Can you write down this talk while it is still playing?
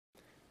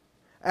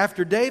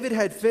After David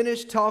had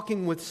finished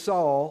talking with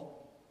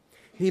Saul,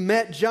 he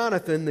met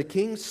Jonathan, the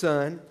king's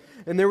son,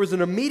 and there was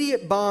an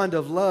immediate bond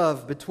of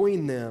love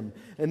between them,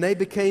 and they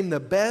became the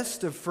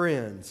best of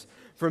friends.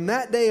 From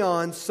that day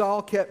on,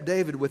 Saul kept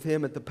David with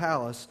him at the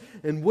palace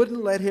and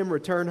wouldn't let him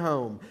return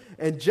home.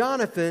 And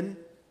Jonathan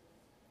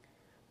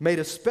made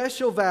a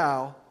special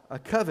vow, a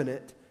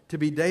covenant, to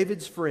be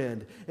David's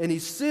friend. And he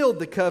sealed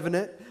the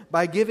covenant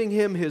by giving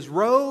him his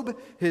robe,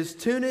 his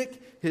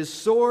tunic, his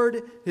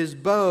sword, his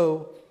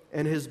bow,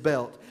 and his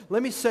belt.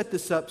 Let me set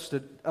this up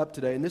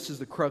today, and this is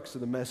the crux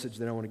of the message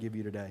that I want to give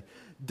you today.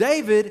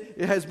 David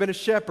has been a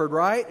shepherd,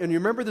 right? And you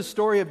remember the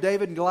story of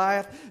David and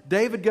Goliath?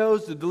 David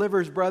goes to deliver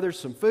his brothers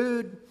some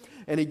food,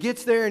 and he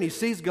gets there and he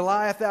sees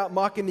Goliath out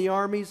mocking the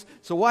armies.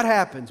 So what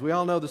happens? We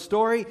all know the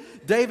story.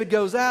 David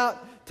goes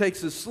out, takes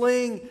his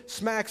sling,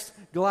 smacks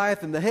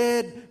Goliath in the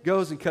head,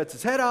 goes and cuts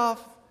his head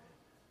off.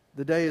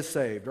 The day is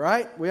saved,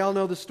 right? We all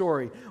know the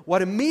story.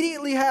 What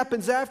immediately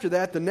happens after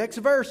that, the next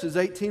verse is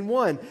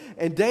 18:1.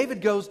 And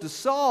David goes to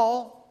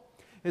Saul,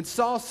 and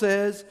Saul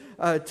says,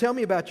 tell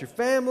me about your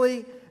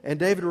family. And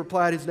David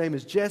replied, his name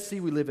is Jesse.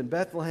 We live in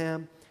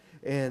Bethlehem.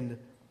 And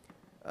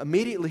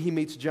immediately he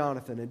meets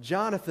Jonathan. And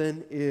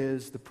Jonathan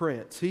is the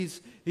prince.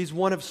 He's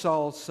one of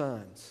Saul's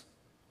sons.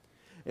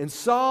 And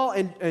Saul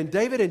and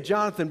David and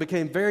Jonathan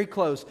became very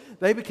close.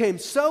 They became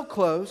so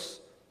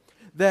close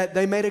that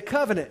they made a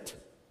covenant.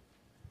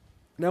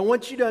 Now, I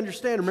want you to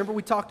understand, remember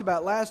we talked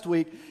about last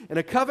week, in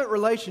a covenant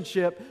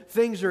relationship,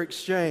 things are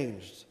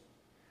exchanged.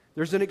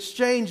 There's an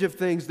exchange of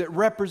things that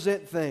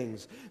represent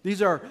things.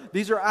 These are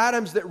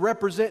items that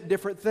represent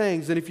different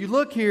things. And if you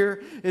look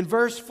here in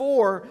verse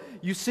 4,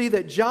 you see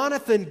that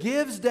Jonathan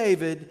gives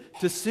David,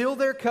 to seal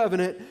their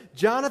covenant,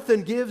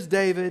 Jonathan gives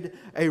David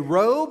a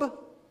robe,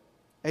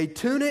 a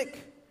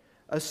tunic,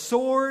 a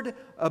sword,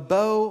 a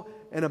bow,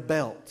 and a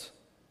belt.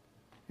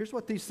 Here's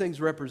what these things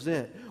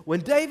represent.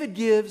 When Jonathan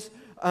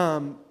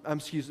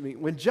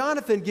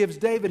gives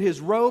David his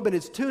robe and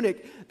his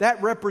tunic,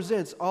 that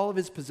represents all of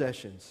his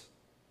possessions.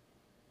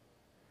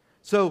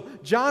 So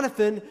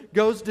Jonathan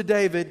goes to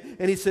David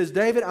and he says,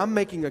 David, I'm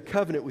making a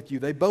covenant with you.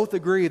 They both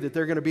agree that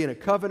they're going to be in a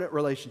covenant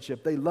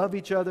relationship. They love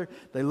each other.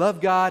 They love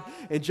God.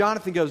 And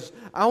Jonathan goes,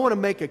 I want to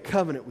make a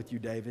covenant with you,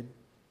 David.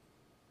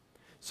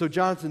 So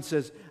Jonathan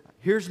says,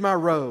 here's my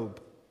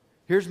robe.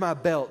 Here's my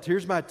belt.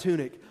 Here's my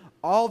tunic.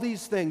 All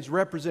these things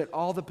represent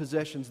all the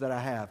possessions that I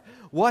have.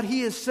 What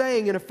he is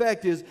saying, in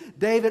effect, is,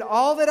 David,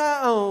 all that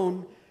I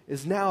own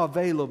is now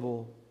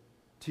available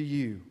to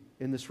you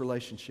in this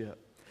relationship.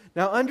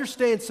 Now,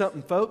 understand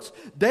something, folks.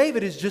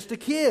 David is just a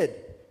kid.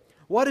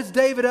 What does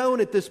David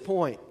own at this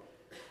point?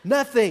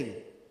 Nothing.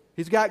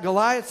 He's got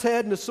Goliath's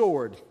head and a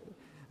sword.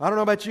 I don't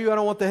know about you, I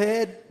don't want the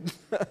head.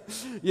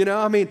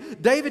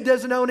 David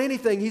doesn't own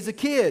anything. He's a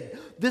kid.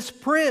 This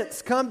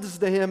prince comes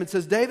to him and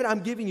says, David, I'm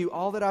giving you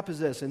all that I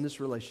possess in this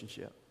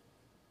relationship.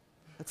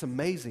 That's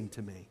amazing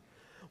to me.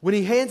 When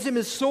he hands him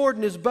his sword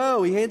and his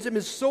bow, he hands him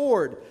his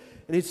sword.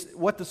 And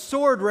what the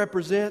sword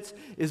represents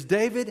is,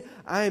 David,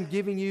 I am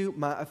giving you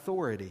my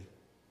authority.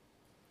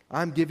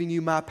 I'm giving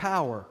you my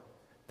power.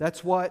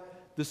 That's what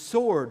the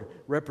sword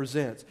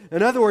represents.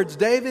 In other words,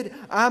 David,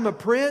 I'm a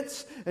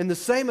prince, and the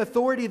same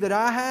authority that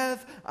I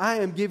have, I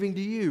am giving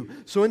to you.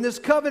 So in this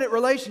covenant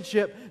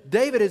relationship,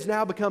 David has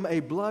now become a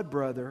blood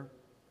brother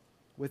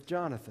with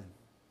Jonathan.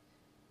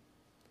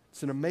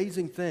 It's an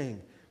amazing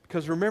thing.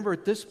 Because remember,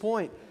 at this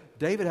point,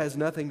 David has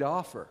nothing to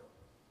offer.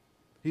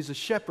 He's a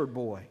shepherd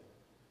boy.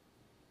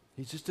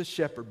 He's just a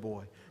shepherd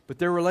boy. But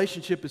their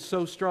relationship is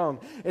so strong.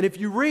 And if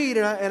you read,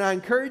 and I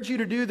encourage you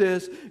to do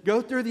this,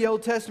 go through the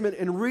Old Testament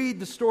and read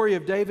the story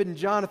of David and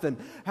Jonathan.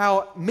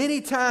 How many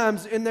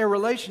times in their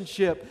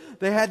relationship,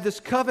 they had this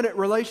covenant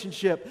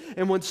relationship.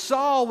 And when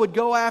Saul would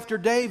go after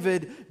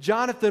David,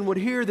 Jonathan would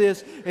hear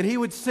this and he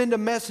would send a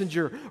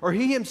messenger. Or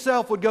he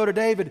himself would go to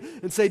David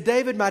and say,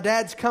 David, my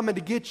dad's coming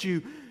to get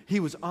you. He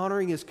was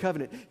honoring his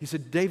covenant. He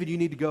said, David, you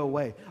need to go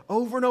away.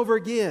 Over and over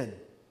again,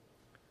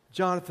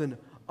 Jonathan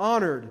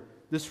honored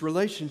this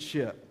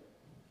relationship.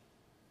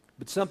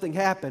 But something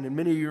happened, and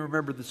many of you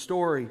remember the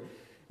story,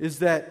 is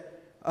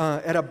that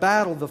at a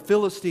battle, the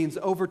Philistines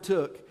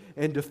overtook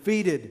and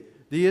defeated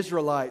the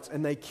Israelites,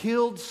 and they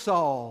killed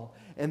Saul,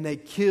 and they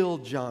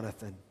killed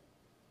Jonathan.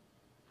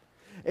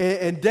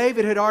 And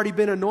David had already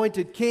been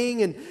anointed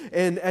king,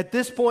 and at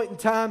this point in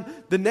time,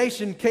 the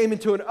nation came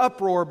into an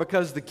uproar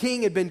because the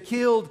king had been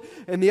killed,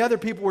 and the other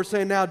people were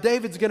saying, now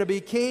David's going to be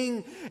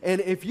king.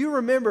 And if you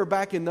remember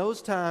back in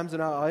those times,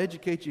 and I'll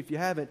educate you if you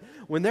haven't,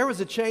 when there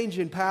was a change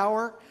in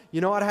power,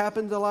 you know what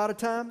happened a lot of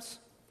times?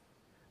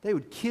 They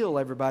would kill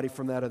everybody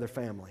from that other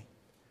family.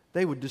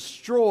 They would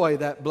destroy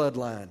that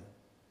bloodline.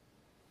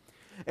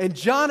 And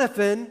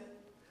Jonathan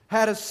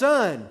had a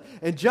son,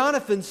 and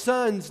Jonathan's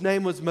son's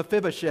name was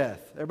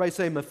Mephibosheth. Everybody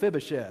say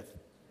Mephibosheth.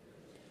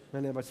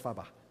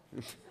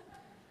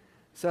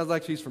 Sounds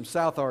like she's from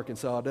South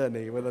Arkansas,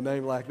 doesn't he, with a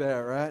name like that,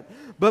 right?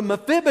 But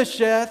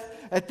Mephibosheth,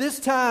 at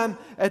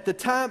the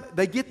time,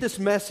 they get this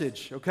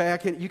message, okay?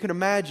 You can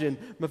imagine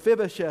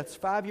Mephibosheth's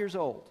 5 years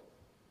old.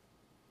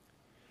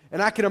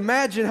 And I can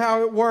imagine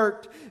how it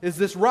worked as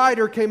this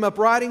rider came up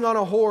riding on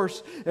a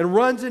horse and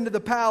runs into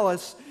the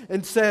palace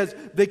and says,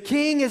 "The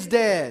king is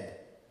dead.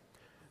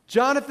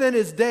 Jonathan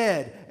is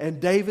dead, and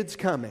David's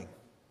coming."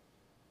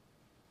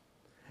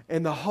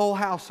 And the whole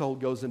household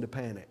goes into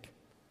panic.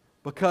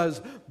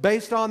 Because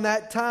based on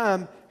that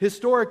time,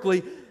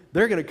 historically,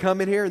 they're going to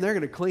come in here and they're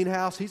going to clean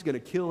house. He's going to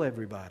kill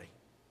everybody.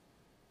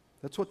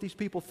 That's what these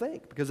people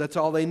think, because that's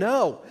all they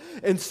know.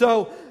 And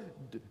so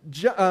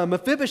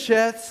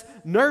Mephibosheth's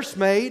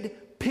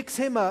nursemaid picks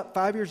him up,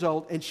 5 years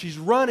old, and she's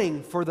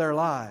running for their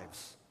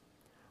lives.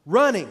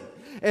 Running.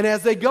 And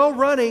as they go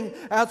running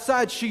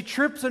outside, she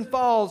trips and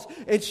falls,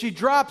 and she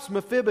drops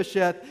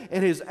Mephibosheth,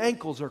 and his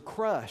ankles are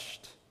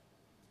crushed.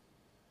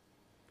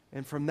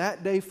 And from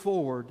that day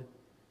forward,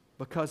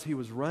 because he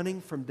was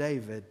running from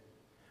David,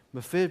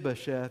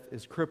 Mephibosheth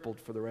is crippled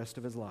for the rest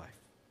of his life.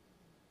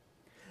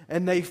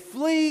 And they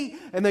flee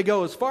and they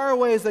go as far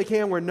away as they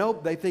can where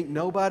they think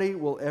nobody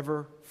will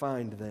ever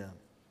find them.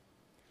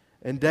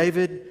 And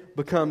David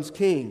becomes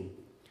king.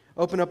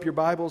 Open up your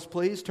Bibles,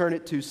 please. Turn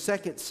it to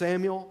 2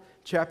 Samuel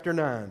chapter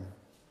 9.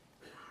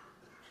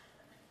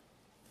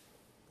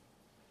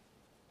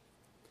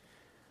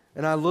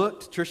 And I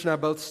looked, Trish and I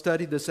both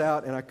studied this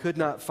out, and I could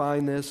not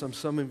find this.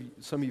 Some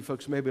of you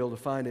folks may be able to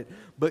find it.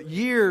 But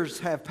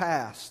years have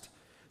passed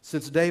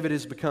since David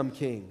has become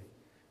king.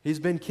 He's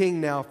been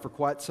king now for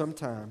quite some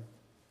time.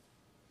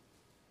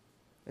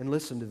 And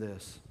listen to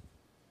this.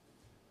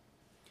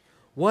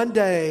 One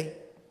day,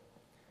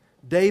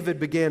 David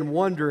began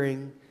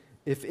wondering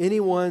if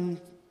anyone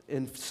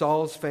in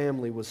Saul's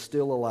family was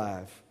still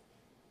alive.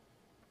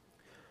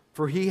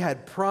 For he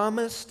had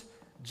promised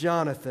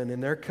Jonathan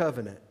in their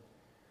covenant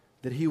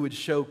that he would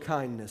show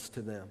kindness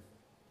to them.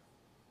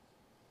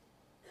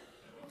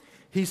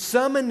 He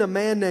summoned a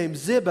man named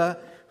Ziba,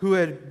 who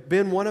had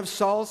been one of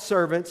Saul's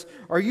servants.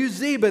 "Are you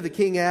Ziba?" the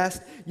king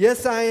asked.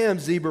 "Yes, I am,"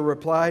 Ziba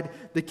replied.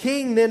 The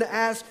king then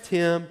asked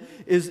him,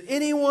 "Is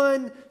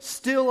anyone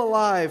still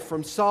alive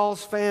from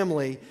Saul's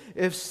family?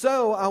 If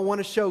so, I want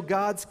to show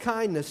God's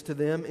kindness to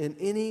them in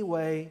any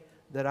way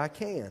that I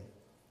can."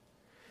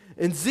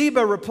 And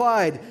Ziba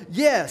replied,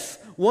 "Yes,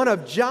 one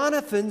of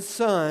Jonathan's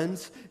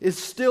sons is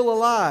still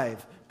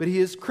alive, but he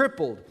is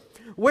crippled."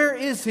 "Where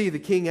is he?" the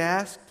king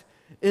asked.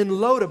 "In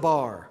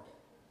Lodabar,"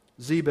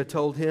 Ziba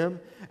told him,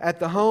 "at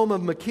the home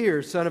of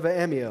Machir, son of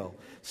Ammiel."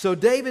 So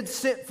David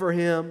sent for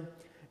him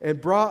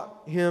and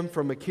brought him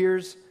from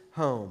Machir's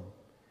home.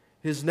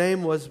 His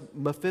name was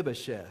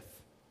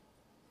Mephibosheth.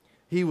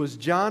 He was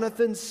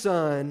Jonathan's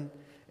son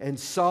and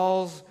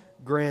Saul's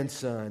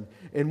grandson.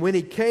 And when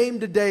he came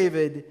to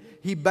David,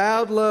 he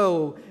bowed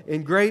low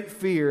in great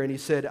fear, and he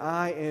said,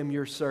 "I am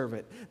your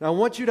servant." Now I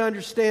want you to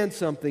understand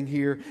something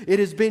here. It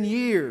has been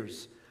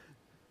years.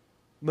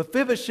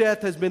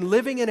 Mephibosheth has been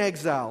living in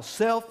exile,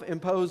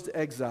 self-imposed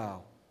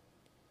exile.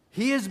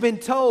 He has been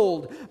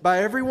told by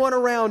everyone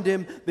around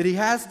him that he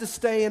has to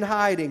stay in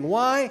hiding.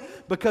 Why?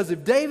 Because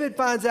if David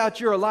finds out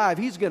you're alive,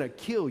 he's going to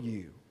kill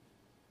you.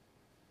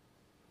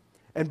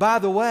 And by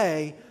the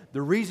way,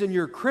 the reason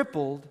you're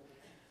crippled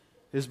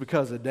is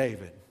because of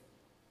David.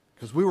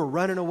 Because we were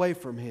running away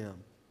from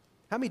him.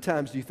 How many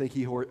times do you think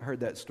he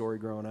heard that story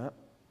growing up?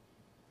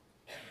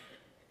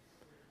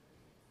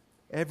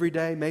 Every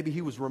day, maybe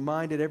he was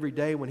reminded every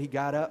day when he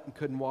got up and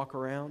couldn't walk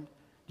around.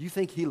 Do you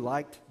think he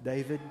liked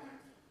David?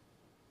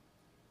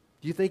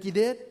 Do you think he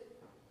did?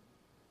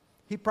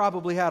 He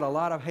probably had a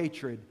lot of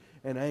hatred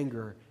and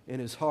anger in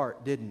his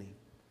heart, didn't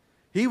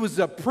he? He was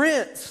a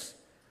prince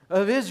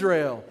of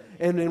Israel.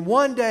 And in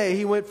one day,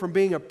 he went from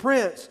being a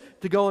prince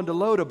to going to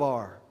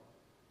Lodabar.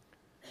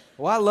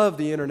 Well, I love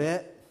the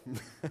internet.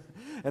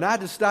 And I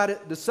decided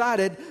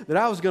that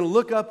I was going to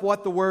look up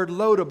what the word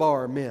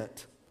Lodabar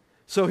meant.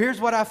 So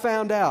here's what I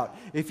found out.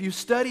 If you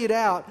study it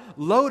out,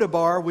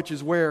 Lodabar, which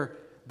is where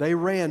they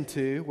ran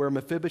to, where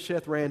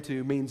Mephibosheth ran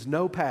to, means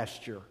no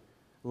pasture,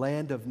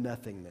 land of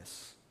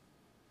nothingness.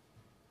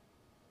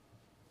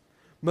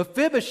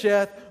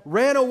 Mephibosheth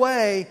ran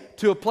away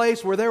to a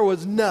place where there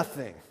was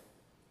nothing.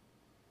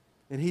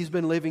 And he's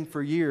been living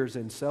for years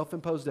in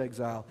self-imposed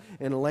exile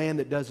in a land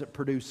that doesn't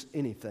produce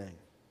anything.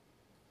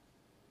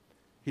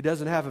 He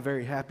doesn't have a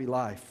very happy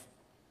life.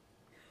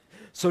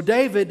 So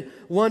David,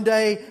 one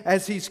day,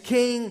 as he's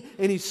king,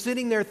 and he's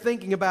sitting there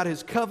thinking about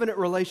his covenant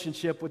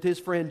relationship with his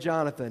friend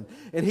Jonathan,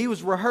 and he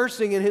was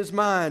rehearsing in his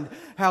mind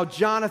how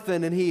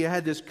Jonathan and he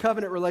had this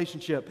covenant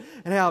relationship,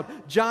 and how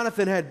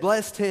Jonathan had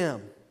blessed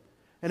him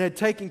and had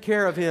taken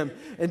care of him.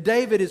 And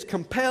David is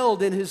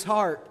compelled in his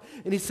heart,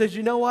 and he says,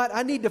 "You know what?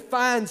 I need to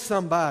find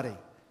somebody.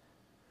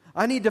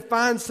 I need to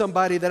find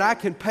somebody that I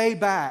can pay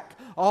back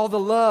all the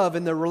love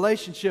and the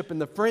relationship and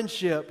the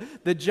friendship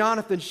that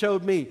Jonathan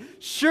showed me.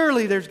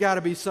 Surely there's got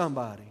to be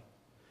somebody.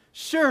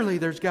 Surely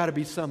there's got to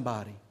be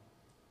somebody."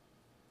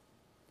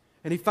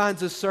 And he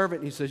finds this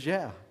servant and he says,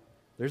 "Yeah,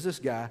 there's this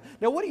guy."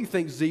 Now, what do you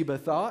think Ziba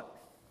thought?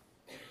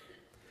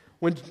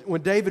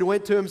 When David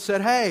went to him and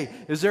said, "Hey,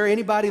 is there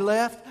anybody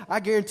left?"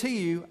 I guarantee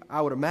you,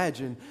 I would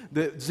imagine,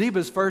 that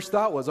Ziba's first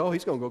thought was, "Oh,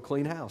 he's going to go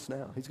clean house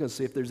now. He's going to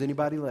see if there's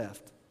anybody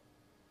left."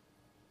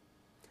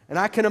 And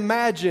I can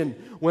imagine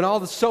when all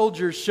the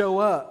soldiers show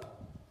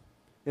up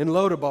in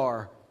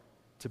Lodabar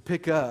to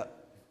pick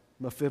up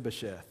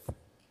Mephibosheth.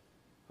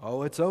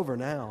 Oh, it's over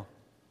now.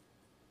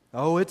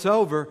 Oh, it's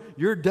over.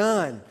 You're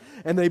done.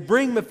 And they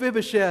bring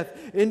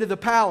Mephibosheth into the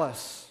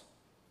palace.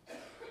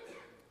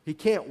 He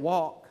can't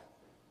walk.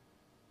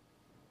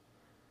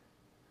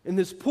 And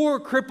this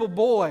poor crippled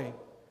boy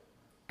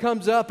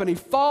comes up and he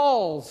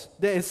falls.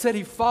 It said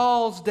he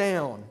falls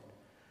down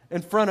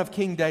in front of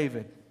King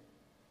David.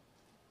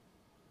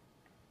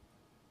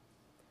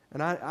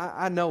 And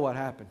I know what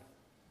happened.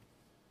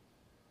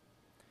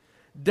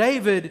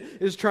 David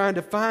is trying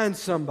to find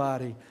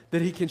somebody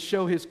that he can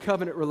show his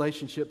covenant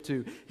relationship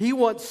to. He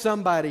wants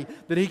somebody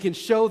that he can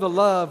show the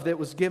love that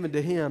was given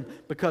to him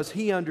because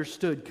he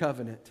understood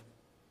covenant.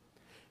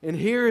 And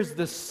here is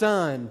the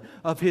son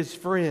of his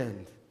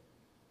friend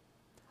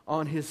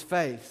on his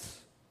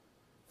face,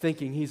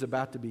 thinking he's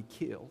about to be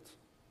killed.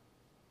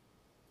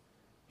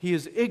 He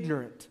is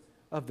ignorant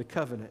of the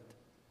covenant.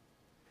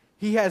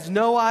 He has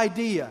no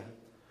idea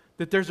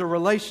that there's a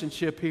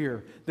relationship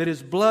here that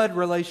is blood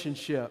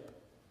relationship.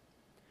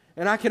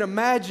 And I can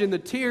imagine the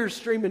tears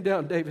streaming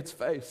down David's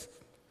face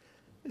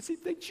as he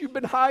thinks you've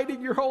been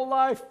hiding your whole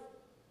life,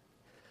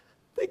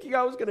 thinking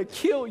I was going to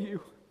kill you.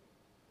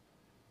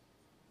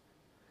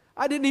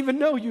 I didn't even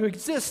know you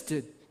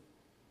existed.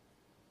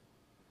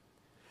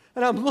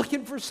 And I'm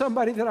looking for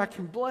somebody that I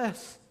can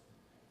bless.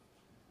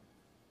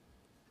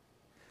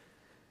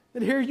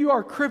 And here you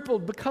are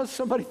crippled because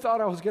somebody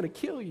thought I was going to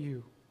kill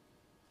you.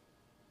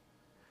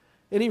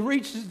 And he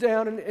reaches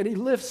down and he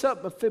lifts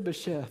up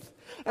Mephibosheth.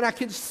 And I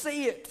can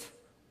see it.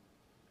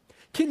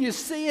 Can you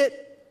see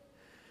it?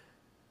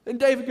 And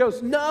David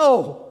goes,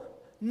 no,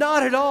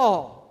 not at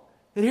all.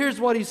 And here's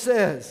what he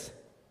says.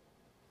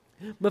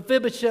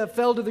 Mephibosheth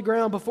fell to the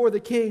ground before the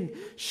king.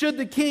 Should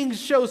the king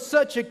show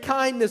such a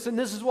kindness, and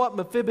this is what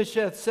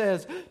Mephibosheth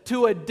says,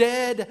 to a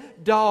dead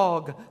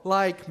dog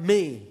like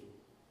me?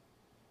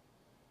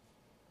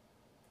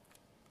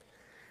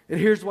 And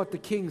here's what the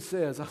king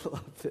says. I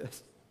love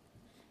this.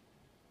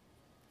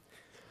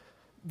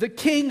 The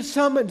king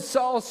summoned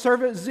Saul's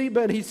servant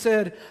Ziba, and he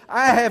said,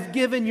 I have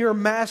given your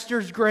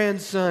master's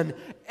grandson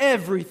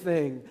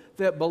everything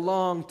that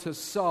belonged to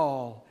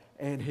Saul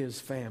and his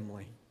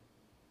family.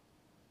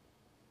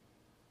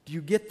 Do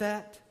you get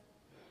that?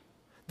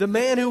 The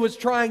man who was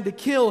trying to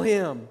kill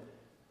him,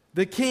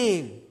 the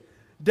king,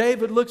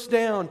 David looks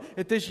down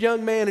at this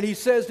young man and he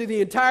says to the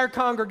entire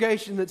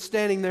congregation that's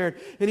standing there,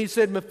 and he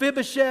said,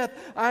 Mephibosheth,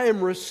 I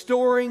am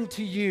restoring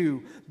to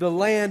you the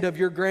land of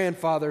your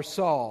grandfather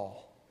Saul.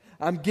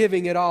 I'm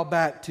giving it all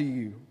back to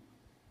you.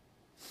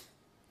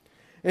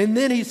 And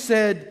then he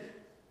said,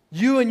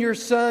 you and your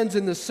sons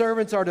and the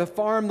servants are to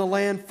farm the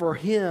land for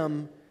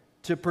him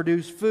to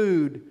produce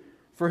food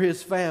for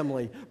his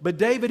family. But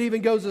David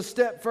even goes a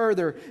step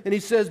further and he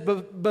says,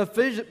 but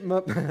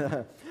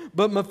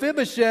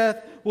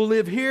Mephibosheth will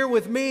live here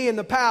with me in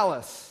the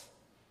palace.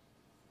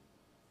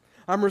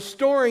 I'm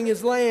restoring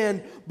his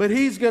land, but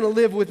he's going to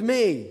live with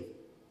me.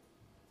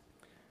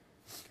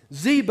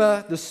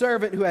 Ziba, the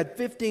servant who had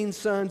 15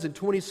 sons and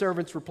 20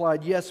 servants,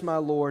 replied, yes, my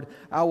lord,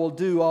 I will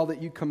do all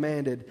that you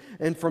commanded.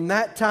 And from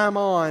that time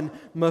on,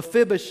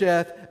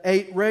 Mephibosheth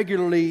ate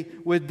regularly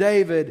with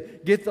David,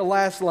 get the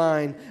last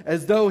line,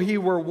 as though he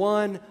were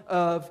one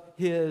of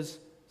his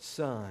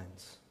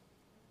sons.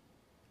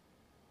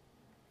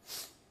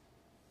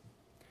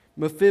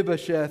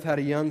 Mephibosheth had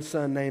a young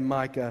son named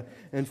Micah,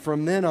 and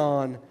from then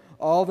on,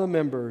 all the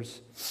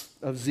members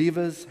of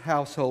Ziba's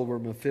household were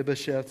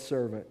Mephibosheth's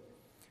servant.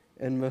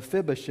 And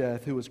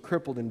Mephibosheth, who was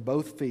crippled in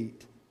both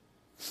feet,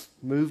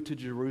 moved to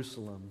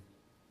Jerusalem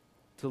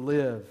to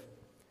live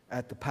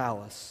at the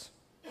palace.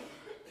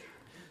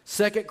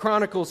 2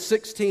 Chronicles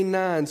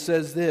 16:9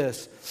 says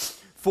this,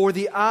 for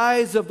the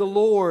eyes of the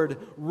Lord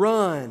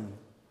run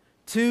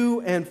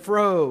to and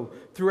fro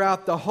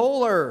throughout the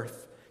whole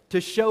earth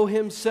to show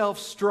himself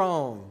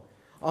strong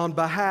on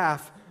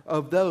behalf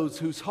of those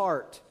whose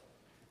heart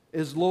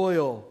is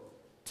loyal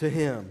to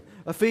him.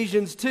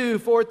 Ephesians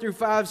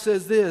 2:4-5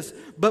 says this,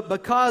 but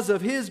because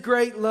of his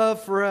great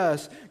love for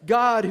us,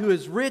 God, who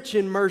is rich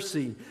in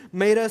mercy,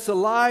 made us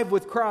alive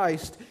with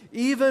Christ,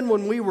 even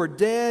when we were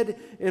dead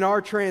in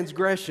our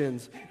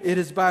transgressions. It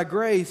is by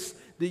grace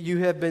that you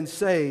have been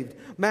saved.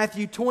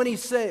 Matthew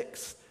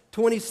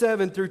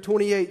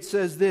 26:27-28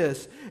 says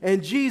this,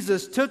 and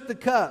Jesus took the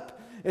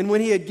cup, and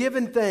when he had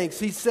given thanks,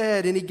 he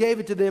said, and he gave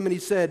it to them, and he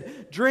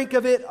said, drink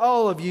of it,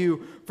 all of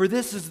you, for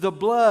this is the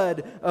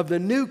blood of the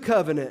new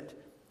covenant,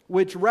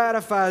 which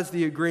ratifies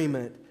the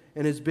agreement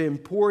and has been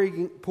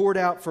poured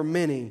out for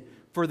many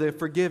for the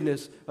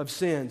forgiveness of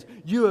sins.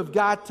 You have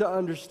got to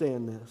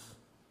understand this.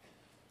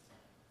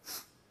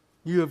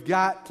 You have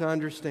got to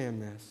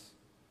understand this.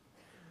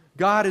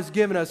 God has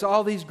given us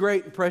all these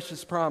great and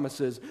precious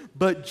promises,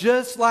 but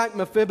just like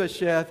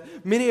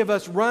Mephibosheth, many of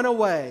us run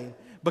away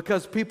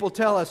because people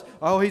tell us,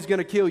 oh, he's going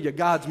to kill you.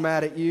 God's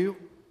mad at you.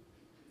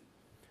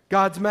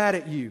 God's mad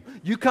at you.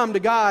 You come to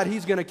God,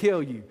 he's going to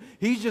kill you.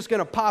 He's just going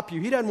to pop you.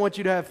 He doesn't want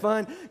you to have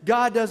fun.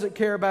 God doesn't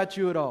care about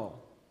you at all.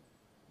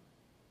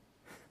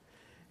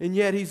 And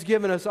yet He's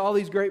given us all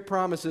these great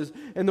promises.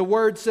 And the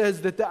Word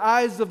says that the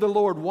eyes of the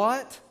Lord,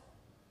 what?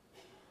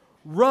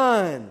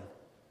 Run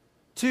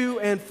to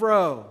and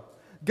fro.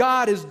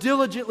 God is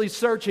diligently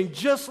searching,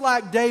 just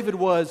like David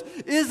was.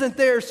 Isn't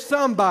there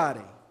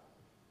somebody?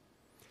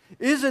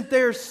 Isn't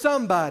there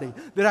somebody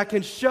that I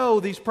can show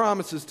these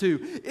promises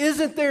to?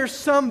 Isn't there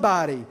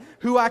somebody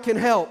who I can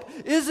help?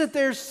 Isn't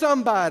there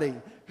somebody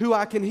who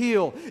I can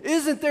heal?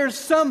 Isn't there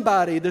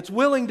somebody that's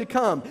willing to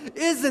come?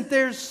 Isn't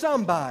there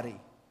somebody?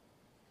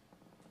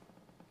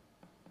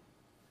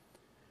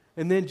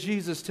 And then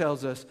Jesus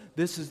tells us,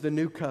 this is the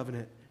new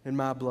covenant in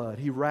my blood.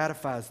 He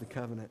ratifies the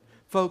covenant.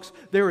 Folks,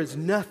 there is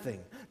nothing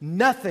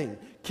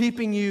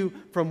keeping you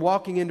from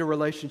walking into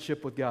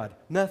relationship with God.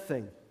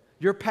 Nothing.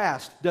 Your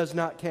past does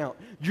not count.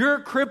 Your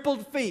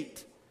crippled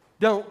feet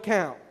don't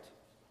count.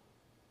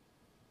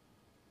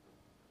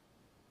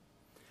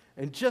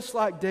 And just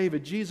like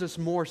David, Jesus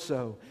more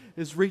so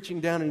is reaching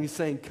down and He's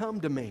saying,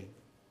 come to me.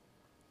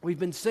 We've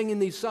been singing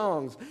these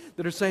songs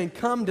that are saying,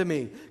 come to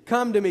me,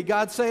 come to me.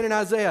 God's saying in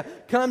Isaiah,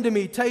 come to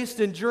me, taste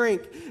and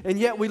drink. And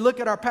yet we look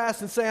at our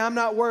past and say, I'm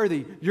not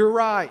worthy. You're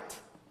right.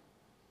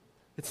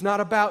 It's not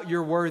about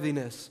your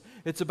worthiness.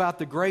 It's about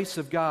the grace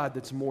of God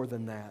that's more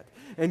than that.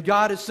 And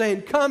God is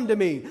saying, come to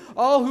me,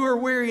 all who are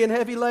weary and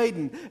heavy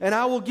laden, and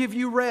I will give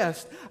you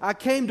rest. I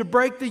came to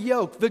break the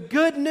yoke. The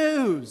good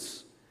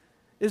news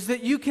is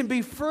that you can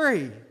be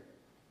free.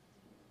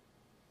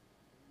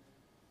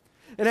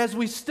 And as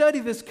we study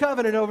this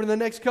covenant over the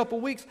next couple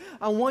weeks,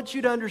 I want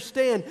you to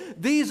understand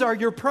these are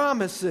your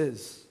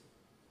promises.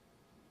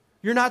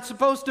 You're not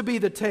supposed to be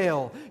the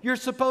tail. You're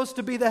supposed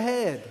to be the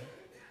head.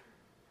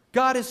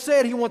 God has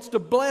said He wants to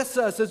bless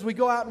us as we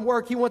go out and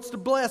work. He wants to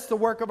bless the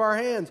work of our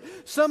hands.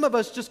 Some of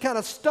us just kind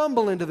of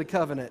stumble into the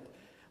covenant,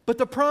 but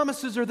the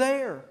promises are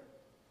there.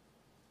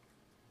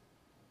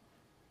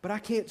 But I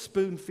can't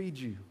spoon feed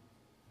you.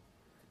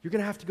 You're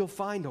going to have to go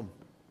find them.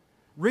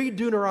 Read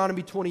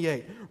Deuteronomy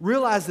 28.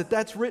 Realize that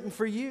that's written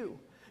for you.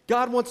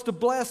 God wants to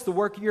bless the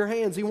work of your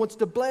hands. He wants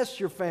to bless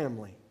your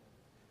family.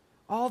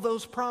 All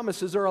those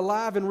promises are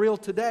alive and real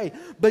today.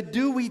 But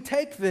do we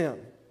take them?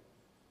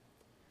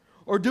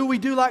 Or do we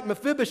do like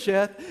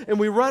Mephibosheth and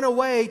we run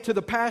away to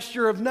the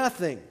pasture of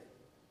nothing?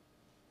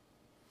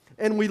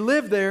 And we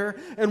live there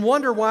and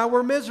wonder why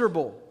we're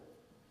miserable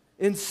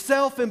in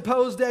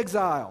self-imposed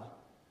exile.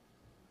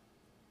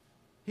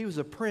 He was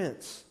a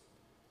prince.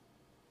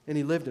 And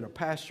he lived in a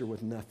pasture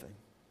with nothing.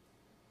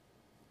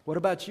 What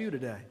about you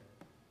today?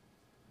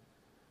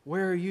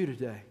 Where are you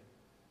today?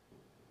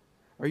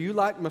 Are you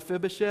like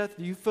Mephibosheth?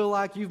 Do you feel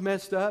like you've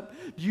messed up?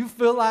 Do you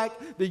feel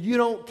like that you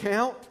don't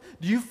count?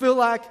 Do you feel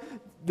like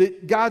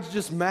that God's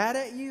just mad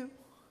at you?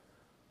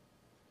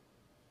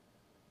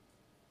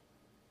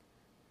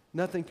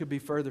 Nothing could be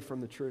further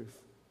from the truth.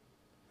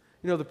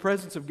 You know, the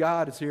presence of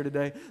God is here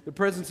today. The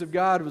presence of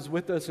God was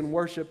with us in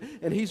worship.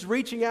 And He's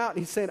reaching out and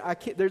He's saying,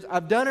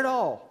 I've done it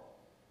all.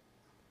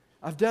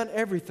 I've done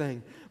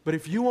everything, but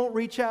if you won't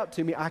reach out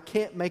to me, I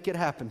can't make it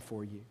happen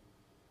for you.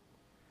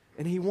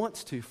 And He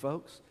wants to,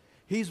 folks.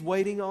 He's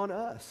waiting on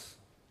us.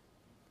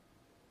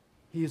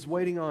 He is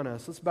waiting on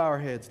us. Let's bow our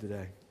heads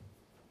today.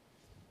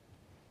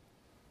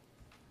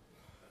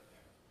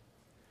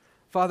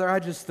 Father, I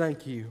just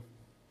thank You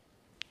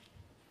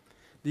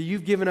that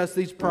You've given us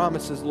these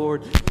promises,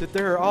 Lord, that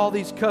there are all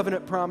these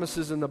covenant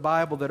promises in the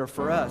Bible that are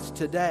for us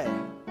today.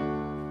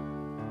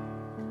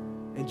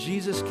 And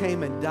Jesus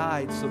came and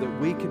died so that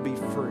we could be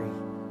free.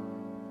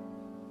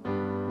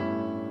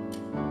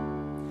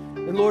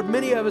 And Lord,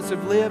 many of us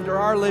have lived or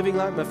are living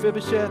like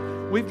Mephibosheth.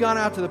 We've gone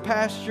out to the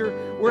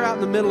pasture. We're out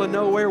in the middle of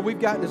nowhere.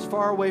 We've gotten as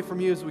far away from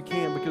You as we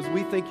can because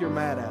we think You're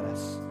mad at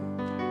us.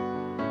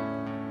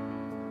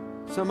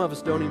 Some of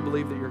us don't even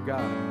believe that You're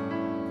God.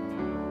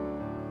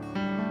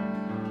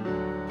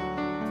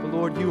 But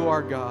Lord, You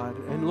are God.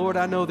 And Lord,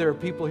 I know there are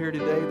people here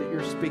today that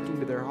You're speaking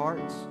to their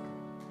hearts.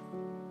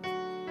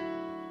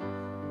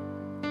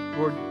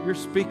 Lord, You're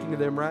speaking to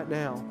them right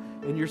now,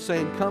 and You're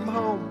saying, come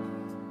home.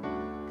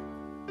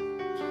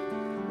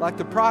 Like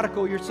the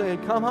prodigal, You're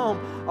saying, come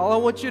home. All I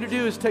want You to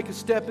do is take a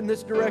step in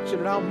this direction,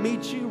 and I'll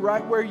meet you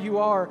right where you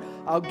are.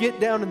 I'll get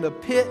down in the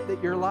pit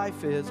that your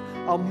life is.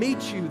 I'll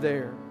meet you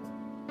there.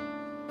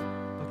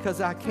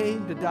 Because I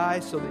came to die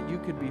so that you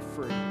could be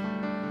free.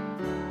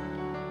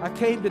 I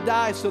came to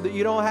die so that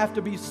you don't have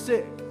to be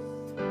sick.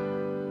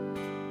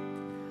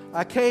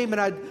 I came and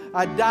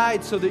I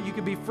died so that you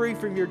could be free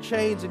from your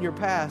chains and your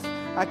past.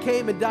 I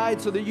came and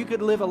died so that you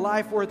could live a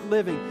life worth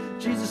living.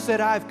 Jesus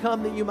said, I've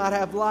come that you might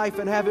have life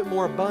and have it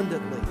more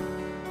abundantly.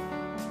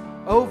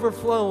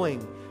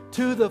 Overflowing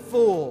to the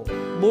full,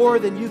 more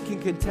than you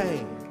can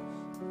contain.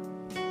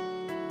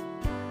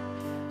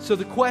 So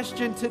the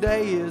question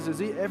today is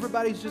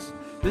everybody's just,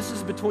 this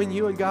is between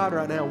you and God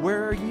right now.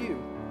 Where are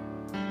you?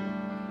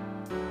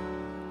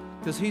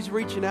 Because He's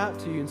reaching out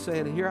to you and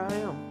saying, here I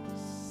am.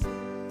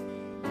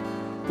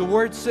 The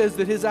Word says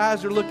that His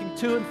eyes are looking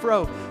to and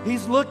fro.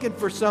 He's looking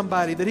for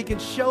somebody that He can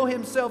show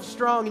Himself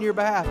strong in your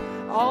behalf.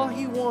 All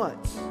He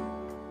wants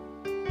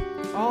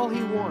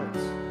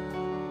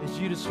is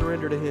you to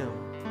surrender to Him.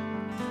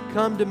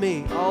 Come to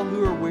me, all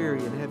who are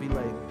weary and heavy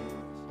laden.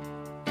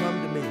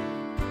 Come to me.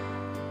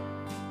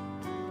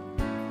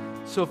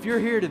 So if you're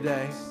here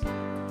today,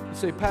 you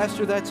say,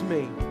 Pastor, that's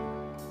me.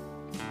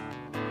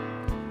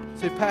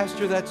 Say,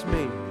 Pastor, that's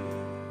me.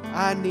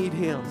 I need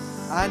Him.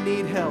 I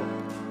need help.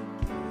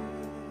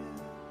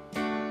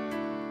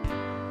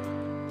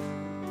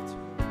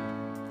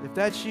 If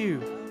that's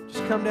you,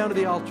 just come down to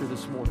the altar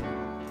this morning.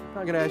 I'm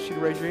not going to ask you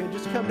to raise your hand.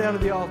 Just come down to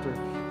the altar.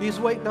 He's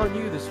waiting on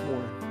you this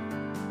morning.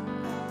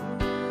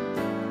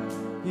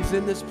 He's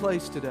in this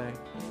place today.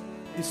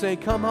 He's saying,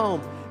 come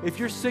home. If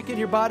you're sick in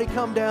your body,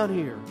 come down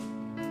here.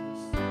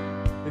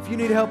 If you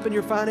need help in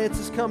your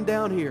finances, come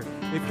down here.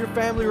 If your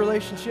family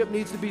relationship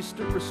needs to be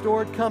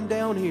restored, come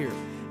down here.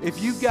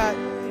 If you've got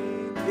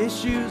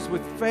issues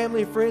with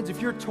family and friends,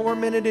 if you're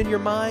tormented in your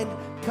mind,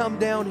 come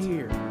down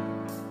here.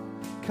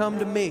 Come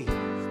to me,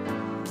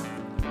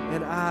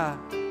 and I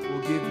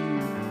will give you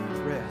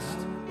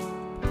rest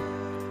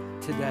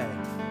today.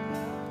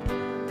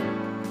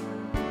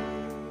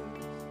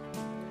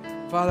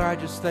 Father, I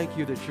just thank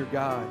you that you're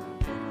God.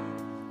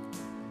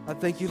 I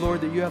thank you,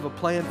 Lord, that you have a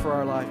plan for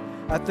our life.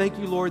 I thank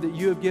you, Lord, that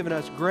you have given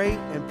us great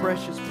and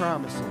precious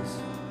promises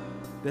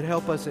that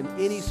help us in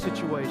any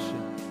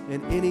situation,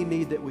 in any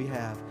need that we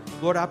have.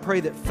 Lord, I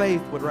pray that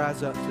faith would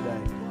rise up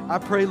today. I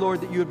pray,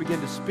 Lord, that you would begin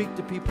to speak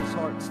to people's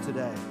hearts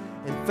today,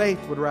 and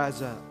faith would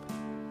rise up,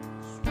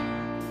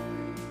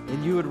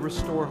 and you would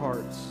restore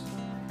hearts.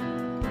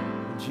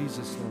 In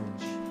Jesus' name.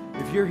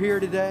 If you're here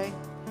today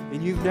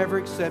and you've never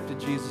accepted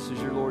Jesus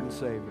as your Lord and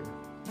Savior,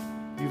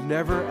 you've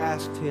never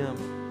asked Him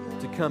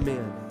to come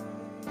in,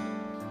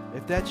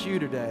 if that's you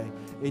today,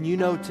 and you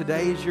know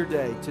today is your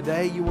day,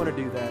 today you want to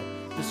do that,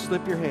 just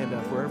slip your hand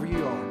up wherever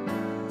you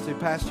are. Say,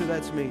 Pastor,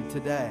 that's me.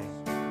 Today,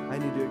 I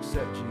need to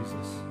accept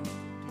Jesus.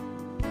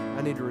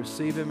 I need to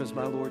receive Him as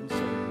my Lord and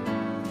Savior.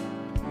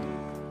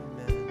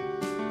 Amen.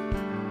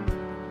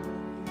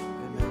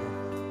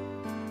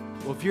 Amen.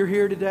 Well, if you're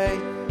here today,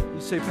 you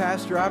say,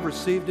 Pastor, I've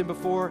received Him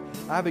before.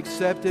 I've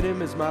accepted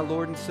Him as my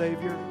Lord and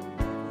Savior,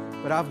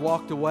 but I've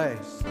walked away.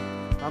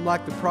 I'm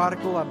like the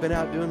prodigal. I've been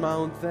out doing my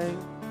own thing.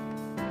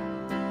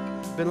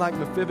 Been like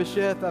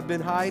Mephibosheth. I've been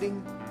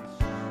hiding,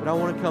 but I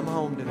want to come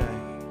home today.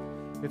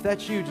 If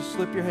that's you, just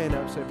slip your hand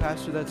up and say,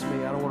 Pastor, that's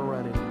me. I don't want to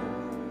run anymore.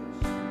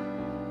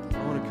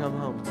 I want to come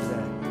home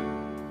today.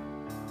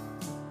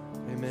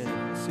 Amen.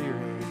 I see your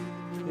hand.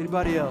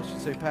 Anybody else? You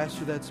say,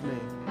 Pastor, that's me.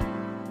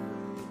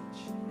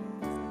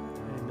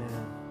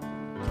 Amen.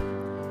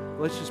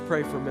 Let's just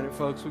pray for a minute,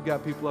 folks. We've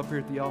got people up here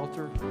at the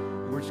altar.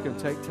 We're just going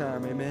to take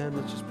time. Amen.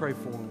 Let's just pray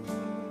for them.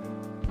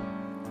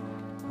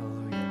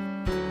 Hallelujah.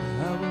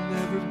 I will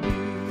never be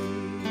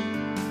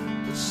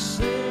the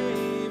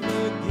same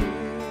again.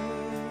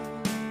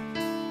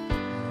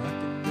 I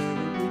can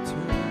never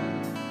return.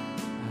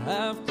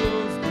 I've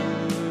closed the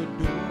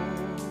door.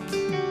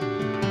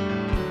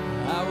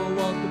 I will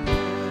walk the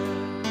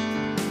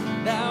path,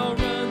 and I'll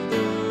run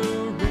the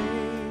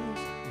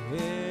race,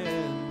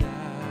 and I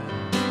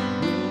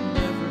will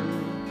never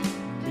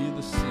be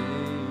the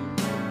same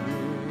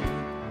again.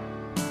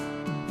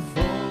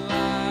 Fall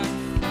like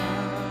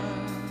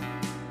fire,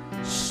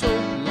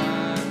 soak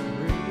like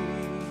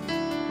rain,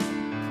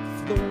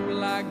 flow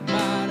like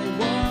mighty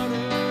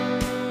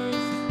waters,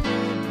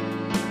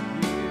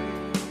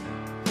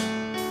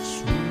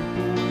 sweep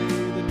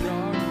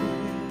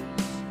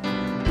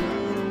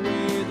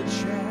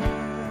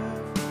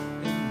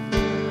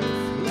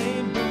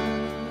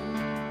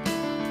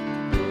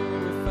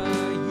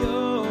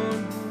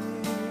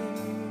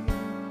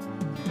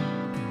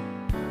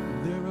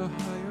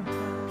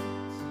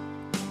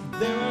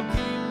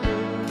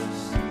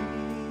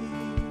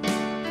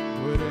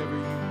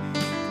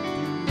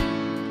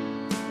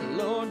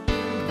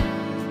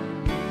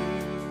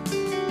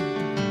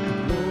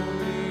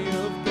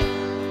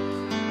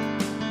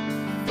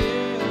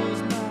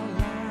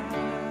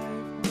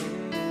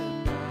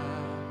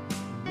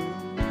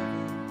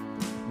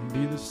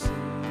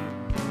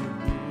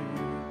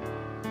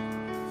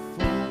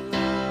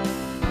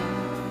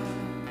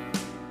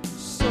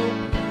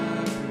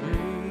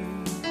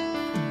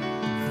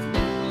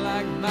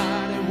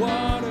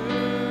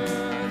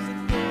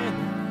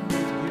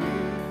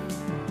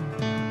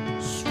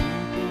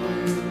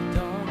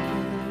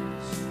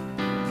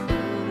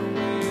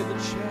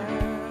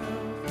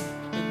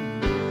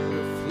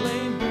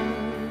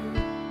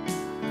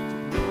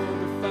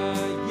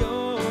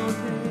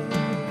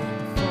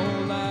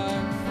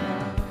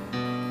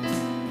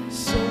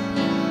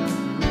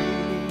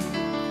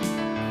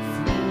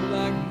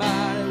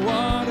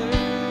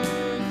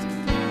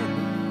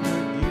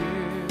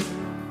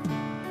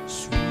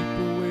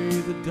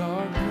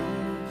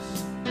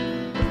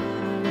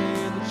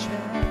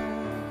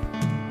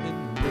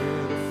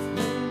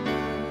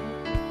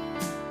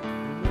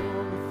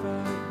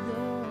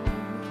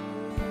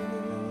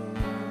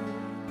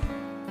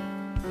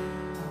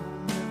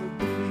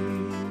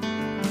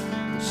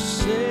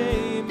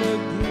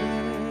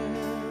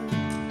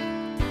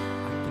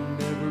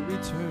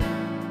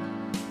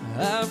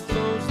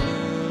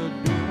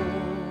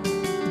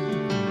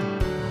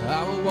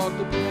will walk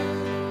the path.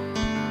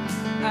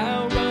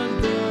 I'll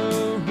run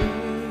the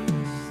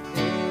race,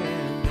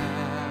 and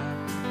I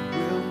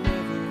will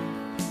never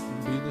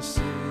be the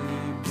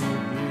same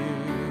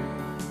again.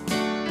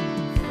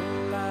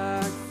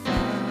 Like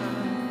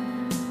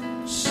fire,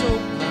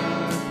 soak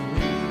my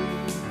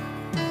brain,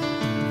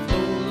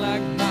 flow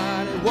like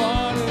mighty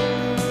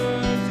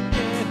waters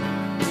again.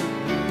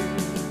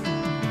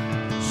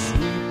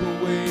 Sweep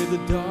away the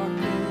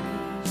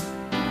darkness,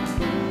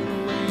 burn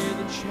away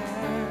the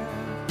chaff,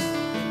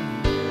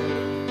 and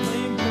let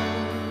flame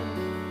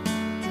burn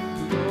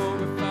to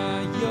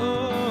glorify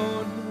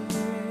your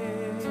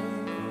name.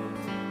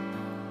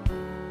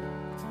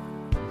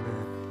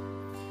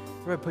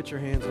 Everybody put your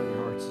hands on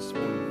your hearts this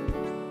morning.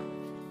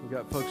 We've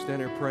got folks down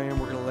there praying.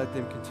 We're going to let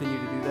them continue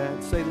to do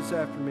that. Say this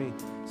after me.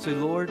 Say,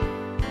 Lord,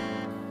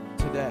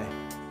 today,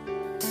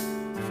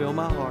 fill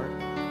my heart.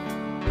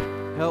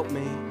 Help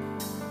me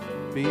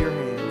be your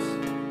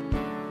hands,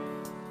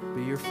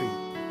 be your feet.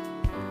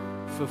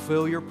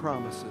 Fulfill your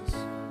promises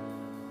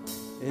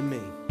in me.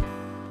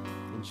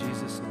 In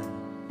Jesus' name.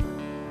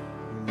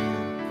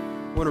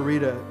 Amen. I want to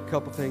read a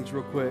couple things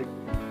real quick.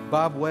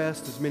 Bob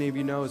West, as many of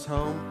you know, is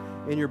home.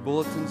 In your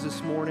bulletins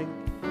this morning,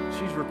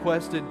 she's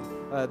requested,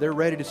 they're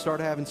ready to start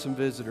having some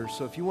visitors.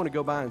 So if you want to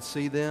go by and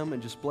see them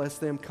and just bless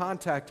them,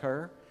 contact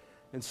her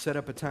and set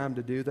up a time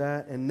to do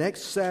that. And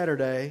next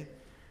Saturday,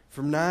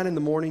 from 9 in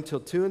the morning till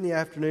 2 in the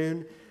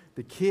afternoon,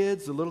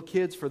 the little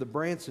kids for the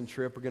Branson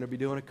trip are going to be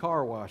doing a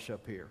car wash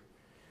up here.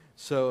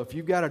 So if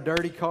you've got a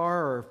dirty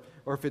car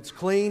or if it's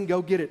clean,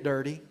 go get it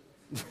dirty.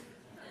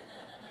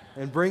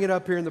 And bring it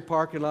up here in the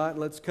parking lot, and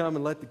let's come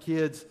and let the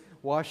kids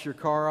wash your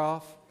car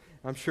off.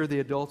 I'm sure the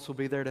adults will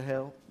be there to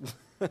help.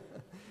 But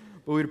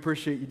we'd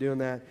appreciate you doing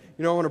that.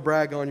 You know, I want to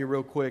brag on you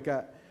real quick.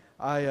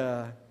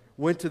 I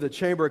went to the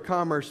Chamber of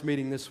Commerce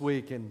meeting this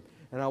week, and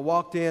I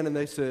walked in, and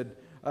they said,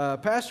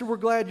 Pastor, we're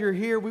glad you're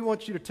here. We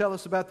want you to tell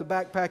us about the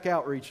backpack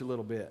outreach a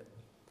little bit.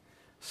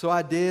 So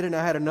I did, and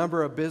I had a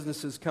number of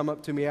businesses come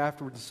up to me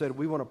afterwards and said,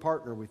 we want to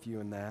partner with you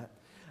in that.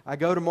 I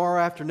go tomorrow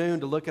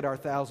afternoon to look at our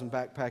 1,000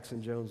 backpacks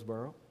in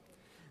Jonesboro.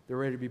 They're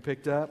ready to be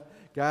picked up.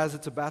 Guys,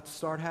 it's about to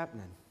start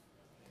happening.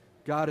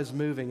 God is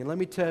moving. And let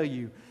me tell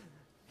you,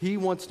 He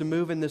wants to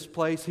move in this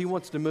place. He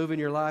wants to move in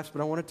your lives. But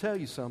I want to tell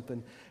you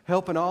something.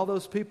 Helping all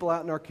those people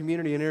out in our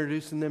community and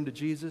introducing them to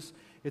Jesus,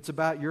 it's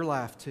about your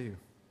life too.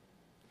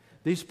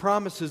 These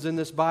promises in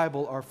this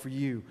Bible are for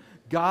you.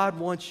 God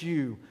wants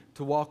you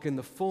to walk in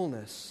the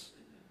fullness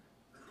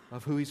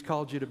of who He's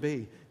called you to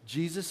be.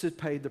 Jesus had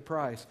paid the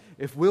price.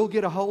 If we'll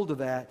get a hold of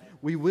that,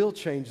 we will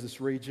change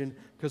this region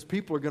because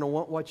people are going to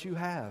want what you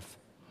have.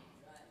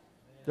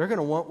 They're going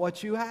to want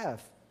what you have.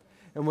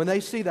 And when they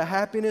see the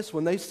happiness,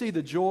 when they see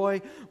the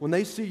joy, when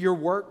they see your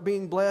work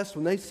being blessed,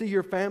 when they see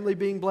your family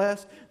being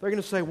blessed, they're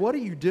going to say, what are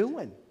you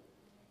doing?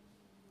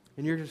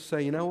 And you're just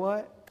say, you know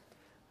what?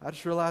 I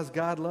just realized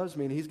God loves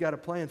me and He's got a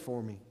plan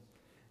for me.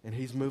 And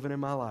He's moving in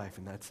my life,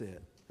 and that's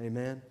it.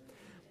 Amen.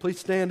 Please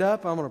stand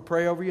up. I'm going to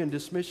pray over you and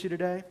dismiss you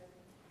today.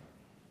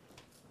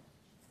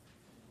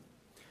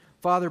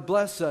 Father,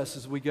 bless us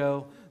as we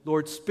go.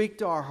 Lord, speak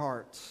to our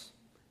hearts.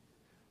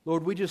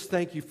 Lord, we just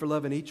thank you for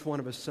loving each one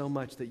of us so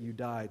much that you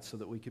died so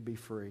that we could be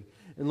free.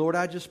 And Lord,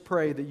 I just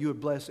pray that you would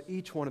bless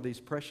each one of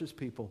these precious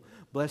people.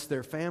 Bless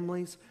their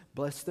families.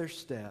 Bless their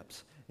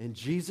steps. In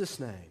Jesus'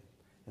 name.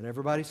 And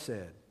everybody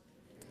said,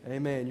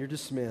 amen. You're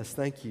dismissed.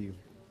 Thank you.